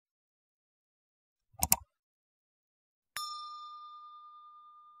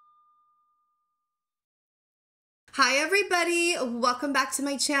Hi everybody, welcome back to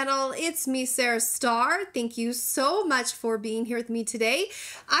my channel. It's me, MESARASTARR. Thank you so much for being here with me today.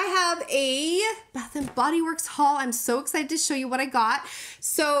 I have a Bath & Body Works haul. I'm so excited to show you what I got.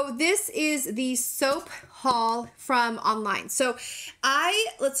 So this is the soap haul from online. So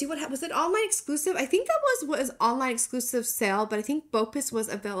let's see, what was it, online exclusive? I think that was online exclusive sale, but I think BOPUS was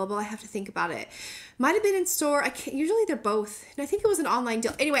available. I have to think about it. Might have been in store. Usually they're both. And I think it was an online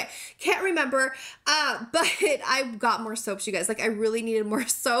deal. Anyway, can't remember. But I got more soaps, you guys. Like, I really needed more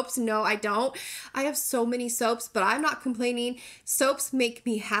soaps. No, I don't. I have so many soaps, but I'm not complaining. Soaps make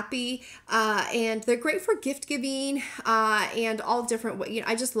me happy, and they're great for gift giving, and all different ways. You know,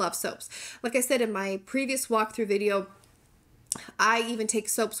 I just love soaps. Like I said in my previous walkthrough video, I even take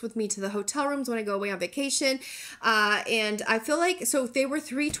soaps with me to the hotel rooms when I go away on vacation. And I feel like, so they were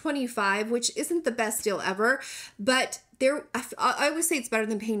 $3.25, which isn't the best deal ever, but I always say it's better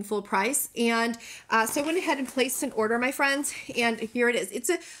than paying full price. And so I went ahead and placed an order, my friends, and here it is. It's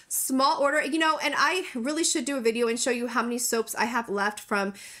a small order, you know, and I really should do a video and show you how many soaps I have left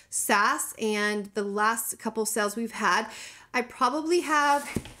from SAS and the last couple sales we've had. I probably have,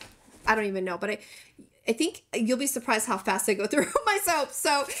 I don't even know, but I think you'll be surprised how fast I go through my soaps.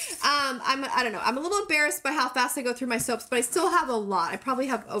 So I don't know. I'm a little embarrassed by how fast I go through my soaps, but I still have a lot. I probably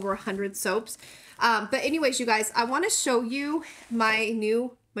have over 100 soaps. But anyways, you guys, I want to show you my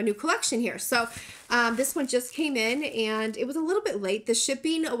new collection here. So this one just came in and it was a little bit late. The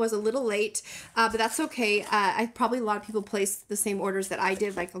shipping was a little late, but that's okay. Probably a lot of people placed the same orders that I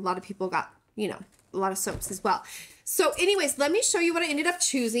did. Like, a lot of people got, you know, a lot of soaps as well. So anyways, let me show you what I ended up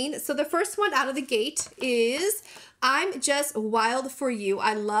choosing. So the first one out of the gate is I'm Just Wild for You.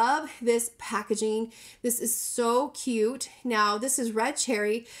 I love this packaging. This is so cute. Now, this is red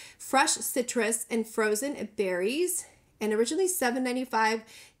cherry, fresh citrus, and frozen berries. And originally $7.95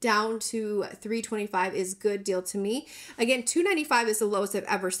 down to $3.25 is good deal to me. Again, $2.95 is the lowest I've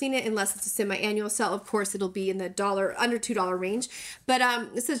ever seen it, unless it's a semi-annual sale. Of course, it'll be in the under $2 range. But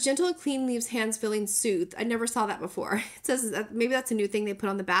it says gentle and clean, leaves hands feeling soothed. I never saw that before. It says maybe that's a new thing they put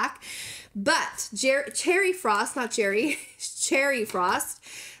on the back. But cherry frost, not cherry, cherry frost.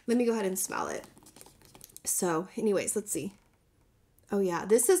 Let me go ahead and smell it. So anyways, let's see. Oh yeah,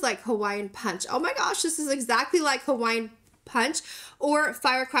 this is like Hawaiian Punch. Oh my gosh, this is exactly like Hawaiian Punch or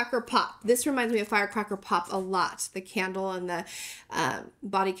Firecracker Pop. This reminds me of Firecracker Pop a lot. The candle and the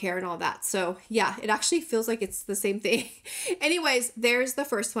body care and all that. So yeah, it actually feels like it's the same thing. Anyways, there's the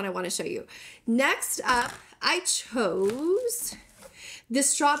first one I want to show you. Next up, I chose the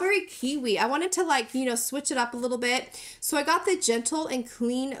strawberry kiwi. I wanted to, like, you know, switch it up a little bit. So I got the gentle and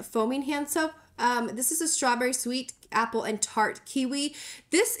clean foaming hand soap. This is a strawberry, sweet apple, and tart kiwi.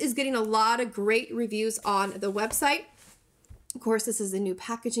 This is getting a lot of great reviews on the website. Of course, this is the new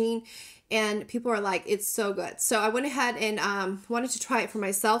packaging and people are like, it's so good. So I went ahead and wanted to try it for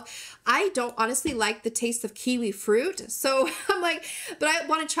myself. I don't honestly like the taste of kiwi fruit. So I'm like, but I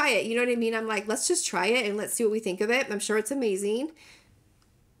want to try it. You know what I mean? I'm like, let's just try it and let's see what we think of it. I'm sure it's amazing.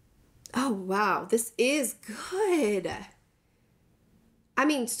 Oh, wow. This is good. I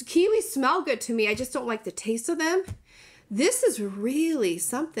mean, kiwis smell good to me. I just don't like the taste of them. This is really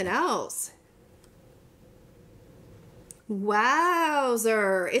something else.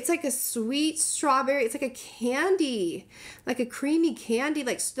 Wowzer. It's like a sweet strawberry. It's like a candy, like a creamy candy,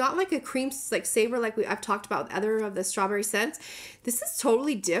 like not like a cream like savor like I've talked about with other of the strawberry scents. This is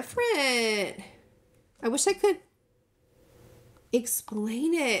totally different. I wish I could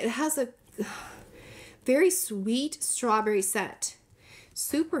explain it. It has a very sweet strawberry scent.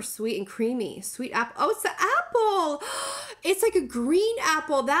 Super sweet and creamy. Sweet apple. Oh, it's the apple. It's like a green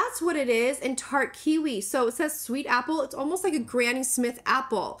apple. That's what it is. And tart kiwi. So it says sweet apple. It's almost like a Granny Smith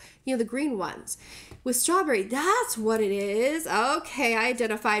apple. You know, the green ones. With strawberry. That's what it is. Okay, I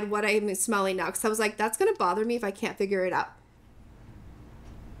identified what I'm smelling now. Because I was like, that's going to bother me if I can't figure it out.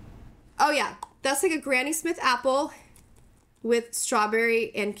 Oh, yeah. That's like a Granny Smith apple with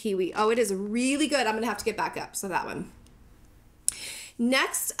strawberry and kiwi. Oh, it is really good. I'm going to have to get back up. So that one.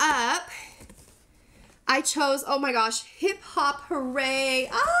 Next up, I chose, oh my gosh, Hip Hop Hooray.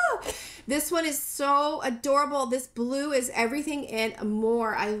 Oh, this one is so adorable. This blue is everything and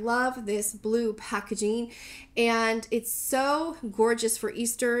more. I love this blue packaging and it's so gorgeous for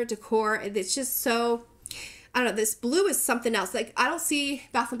Easter decor. It's just so, I don't know, this blue is something else. Like, I don't see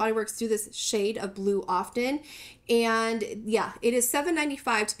Bath & Body Works do this shade of blue often. And yeah, it is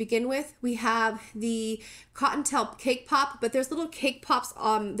 $7.95 to begin with. We have the Cottontail Cake Pop, but there's little cake pops.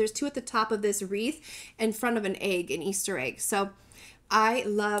 There's two at the top of this wreath in front of an egg, an Easter egg. So I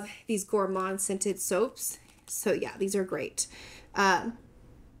love these gourmand scented soaps. So yeah, these are great.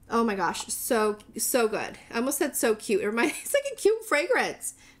 Oh my gosh, so good. I almost said so cute. It's like a cute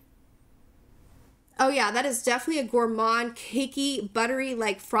fragrance. Oh yeah, that is definitely a gourmand, cakey, buttery,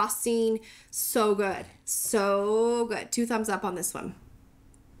 like frosting. So good. So good. 2 thumbs up on this one.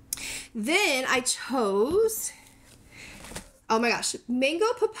 Then I chose, oh my gosh, Mango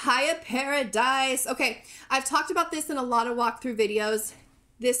Papaya Paradise. Okay, I've talked about this in a lot of walkthrough videos.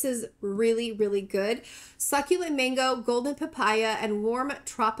 This is really, really good. Succulent mango, golden papaya, and warm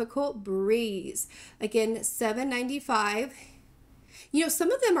tropical breeze. Again, $7.95. You know,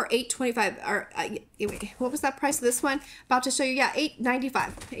 some of them are $8.25. Or wait, what was that price of this one? About to show you. Yeah, $8.95.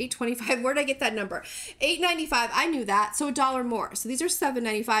 $8.25. Where did I get that number? $8.95. I knew that. So $1 more. So these are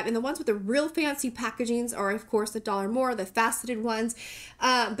 $7.95. And the ones with the real fancy packagings are, of course, $1 more. The faceted ones.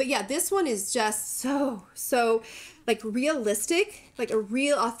 But yeah, this one is just so like realistic, like a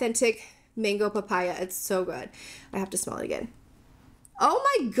real authentic mango papaya. It's so good. I have to smell it again. Oh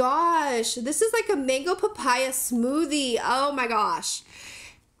my gosh, this is like a mango papaya smoothie. Oh my gosh.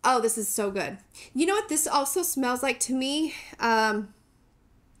 Oh, this is so good. You know what this also smells like to me? I'm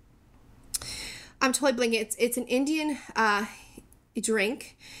totally blanking. It's an Indian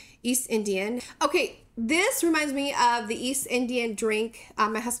drink, East Indian. Okay, this reminds me of the East Indian drink.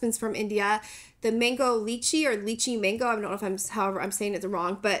 My husband's from India. The mango lychee or lychee mango. I don't know if however I'm saying it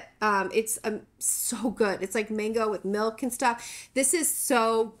wrong, but it's so good. It's like mango with milk and stuff. This is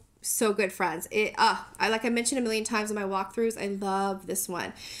so good, friends. Like I mentioned a million times in my walkthroughs, I love this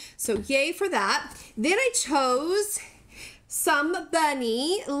one. So yay for that. Then I chose Some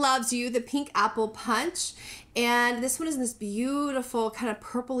Bunny Loves You, the pink apple punch. And this one is in this beautiful kind of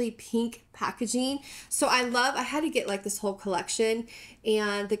purpley pink packaging. So I had to get like this whole collection,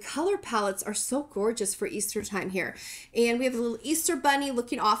 and the color palettes are so gorgeous for Easter time here. And we have a little Easter bunny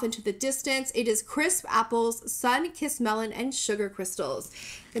looking off into the distance. It is crisp apples, sun-kissed melon, and sugar crystals.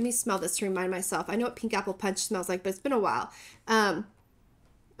 Let me smell this to remind myself. I know what pink apple punch smells like, but it's been a while. Oh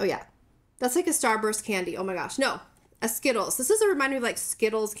yeah, that's like a Starburst candy. Oh my gosh, no, a Skittles. This is a reminder of like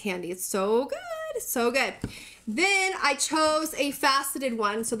Skittles candy. It's so good. So good. Then I chose a faceted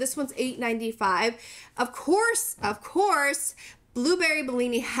one. So this one's $8.95. Of course, Blueberry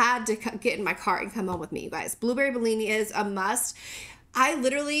Bellini had to get in my cart and come home with me, you guys. Blueberry Bellini is a must. I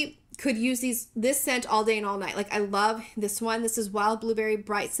literally could use this scent all day and all night. Like I love this one. This is Wild Blueberry,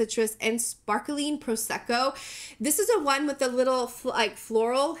 Bright Citrus, and Sparkling Prosecco. This is a one with a little like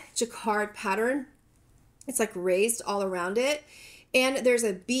floral jacquard pattern. It's like raised all around it. And there's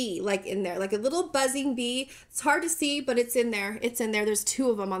a bee like in there, like a little buzzing bee. It's hard to see, but it's in there. It's in there. There's 2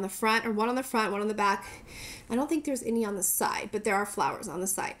 of them on the front, or one on the front, one on the back. I don't think there's any on the side, but there are flowers on the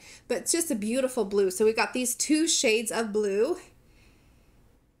side. But it's just a beautiful blue. So we got these 2 shades of blue.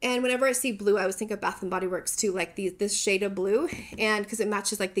 And whenever I see blue, I always think of Bath and Body Works too, like this shade of blue. And because it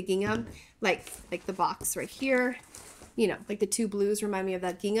matches like the gingham, like the box right here. You know, like the 2 blues remind me of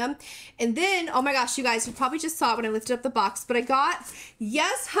that gingham. And then, oh my gosh, you guys, you probably just saw it when I lifted up the box, but I got,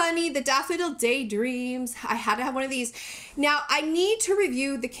 yes, honey, the Daffodil Daydreams. I had to have one of these. Now, I need to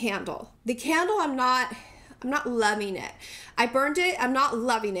review the candle. The candle, I'm not loving it. I burned it. I'm not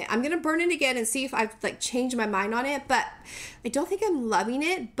loving it. I'm going to burn it again and see if I've like changed my mind on it, but I don't think I'm loving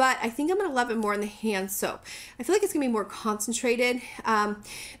it, but I think I'm going to love it more in the hand soap. I feel like it's going to be more concentrated.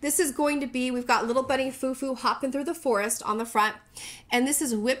 This is going to be, we've got Little Bunny Foo-Foo Hopping Through the Forest on the front, and this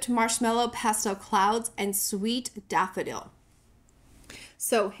is Whipped Marshmallow, Pastel Clouds, and Sweet Daffodil.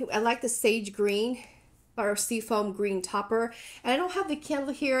 So I like the sage green, or seafoam green topper, and I don't have the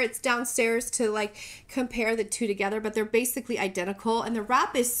candle here. It's downstairs to like compare the 2 together, but they're basically identical, and the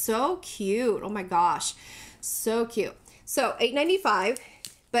wrap is so cute. Oh my gosh, so cute. So $8.95,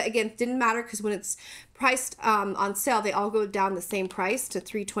 but again, didn't matter because when it's priced on sale, they all go down the same price to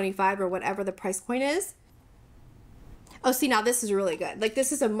 $3.25 or whatever the price point is. Oh, see, now this is really good. Like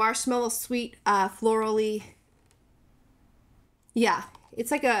this is a marshmallow sweet florally. Yeah,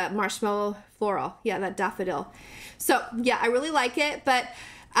 it's like a marshmallow floral. Yeah, that daffodil. So yeah, I really like it, but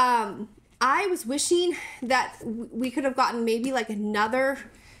I was wishing that we could have gotten maybe like another,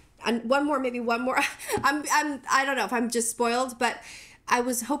 one more. I don't know if I'm just spoiled, but I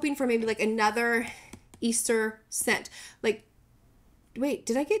was hoping for maybe like another Easter scent. Like, wait,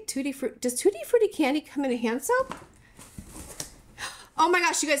 did I get Tutti Frutti? Does Tutti Frutti candy come in a hand soap? Oh my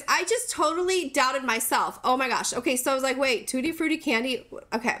gosh, you guys, I just totally doubted myself. Oh my gosh. Okay, so I was like, wait, Tutti Frutti candy?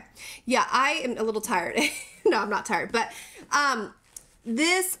 Okay. Yeah, I am a little tired. No, I'm not tired. But I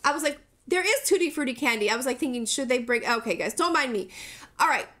was like, there is Tutti Frutti candy. I was like thinking, should they bring, okay guys, don't mind me. All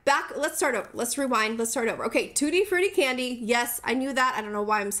right, back. Let's start over. Let's rewind. Let's start over. Okay, Tutti Frutti candy. Yes, I knew that. I don't know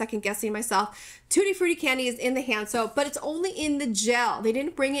why I'm second guessing myself. Tutti Frutti candy is in the hand soap, but it's only in the gel. They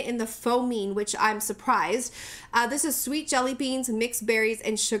didn't bring it in the foaming, which I'm surprised. This is sweet jelly beans, mixed berries,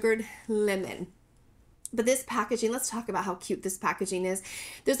 and sugared lemon. But this packaging, let's talk about how cute this packaging is.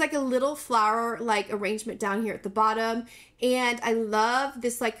 There's like a little flower like arrangement down here at the bottom. And I love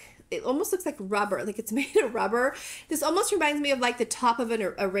this, like, it almost looks like rubber, like it's made of rubber. This almost reminds me of like the top of an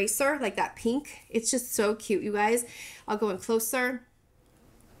eraser, like that pink. It's just so cute, you guys. I'll go in closer.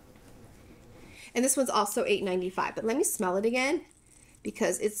 And this one's also $8.95, but let me smell it again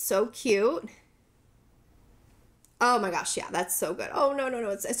because it's so cute. Oh my gosh, yeah, that's so good. Oh,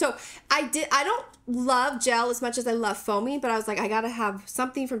 no. So I don't love gel as much as I love foaming, but I was like, I gotta have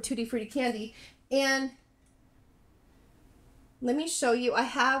something from Tutti Frutti candy. And let me show you, I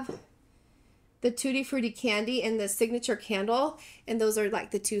have the Tutti Frutti candy and the signature candle, and those are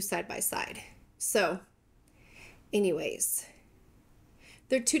like the two side by side. So anyways,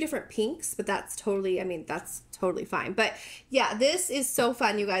 they're two different pinks, but that's totally, I mean, that's totally fine. But yeah, this is so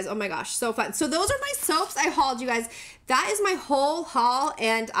fun, you guys. Oh my gosh, so fun. So those are my soaps I hauled, you guys. That is my whole haul,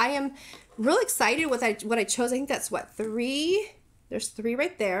 and I am real excited with what I chose. I think that's what, 3? There's 3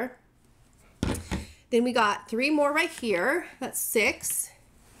 right there. Then we got 3 more right here. That's 6.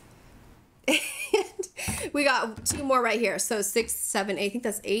 And we got 2 more right here. So 6, 7, 8. I think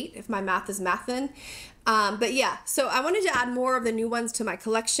that's 8 if my math is mathin'. But yeah, so I wanted to add more of the new ones to my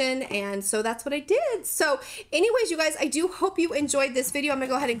collection, and so that's what I did. So anyways, you guys, I do hope you enjoyed this video. I'm gonna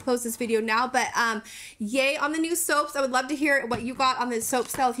go ahead and close this video now, but yay on the new soaps. I would love to hear what you got on the soap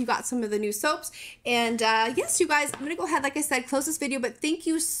sale, if you got some of the new soaps. And yes, you guys, I'm gonna go ahead, like I said, close this video, but thank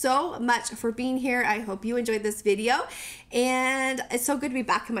you so much for being here. I hope you enjoyed this video, and it's so good to be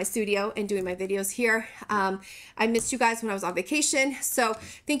back in my studio and doing my videos here. I missed you guys when I was on vacation, so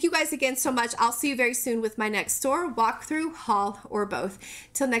thank you guys again so much. I'll see you very soon with my next store, walkthrough, haul, or both.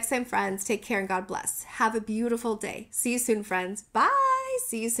 Till next time, friends, take care and God bless. Have a beautiful day. See you soon, friends. Bye.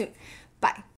 See you soon. Bye.